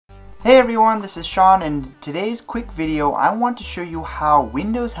Hey everyone, this is Sean, and in today's quick video I want to show you how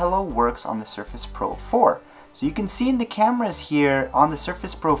Windows Hello works on the Surface Pro 4. So you can see in the cameras here on the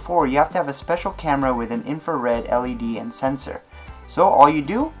Surface Pro 4 you have to have a special camera with an infrared LED and sensor. So all you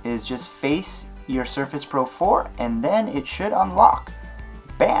do is just face your Surface Pro 4 and then it should unlock.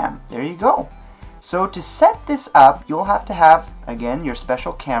 Bam! There you go. So to set this up you'll have to have, again, your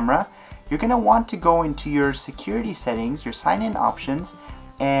special camera. You're going to want to go into your security settings, your sign-in options,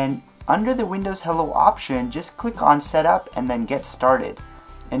 and under the Windows Hello option, just click on Setup and then Get Started.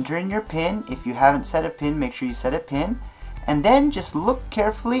 Enter in your PIN. If you haven't set a PIN, make sure you set a PIN. And then just look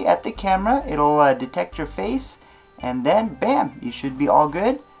carefully at the camera. It'll detect your face. And then, bam, you should be all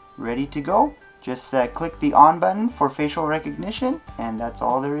good, ready to go. Just click the on button for facial recognition, and that's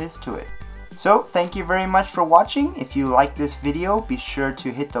all there is to it. So, thank you very much for watching. If you like this video, be sure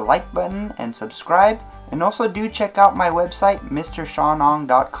to hit the like button and subscribe. And also do check out my website,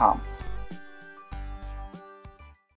 mrseanong.com.